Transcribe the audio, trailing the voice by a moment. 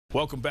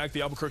Welcome back.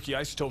 The Albuquerque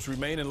Isotopes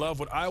remain in love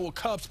with Iowa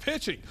Cubs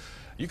pitching.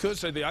 You could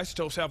say the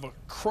Isotopes have a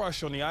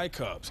crush on the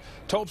I-Cubs.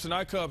 Topes and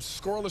I-Cubs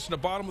scoreless in the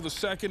bottom of the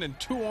second, and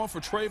 2 on for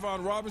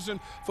Trayvon Robinson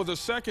for the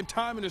second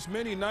time in as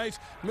many nights.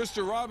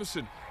 Mr.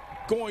 Robinson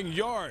going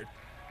yard.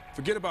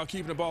 Forget about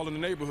keeping the ball in the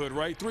neighborhood,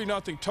 right?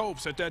 3-0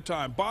 Topes at that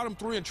time. Bottom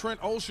 3 and Trent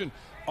Ocean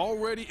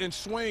already in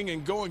swing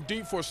and going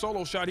deep for a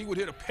solo shot. He would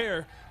hit a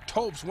pair.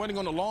 Topes winning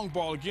on the long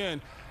ball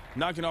again,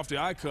 knocking off the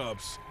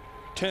I-Cubs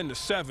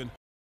 10-7.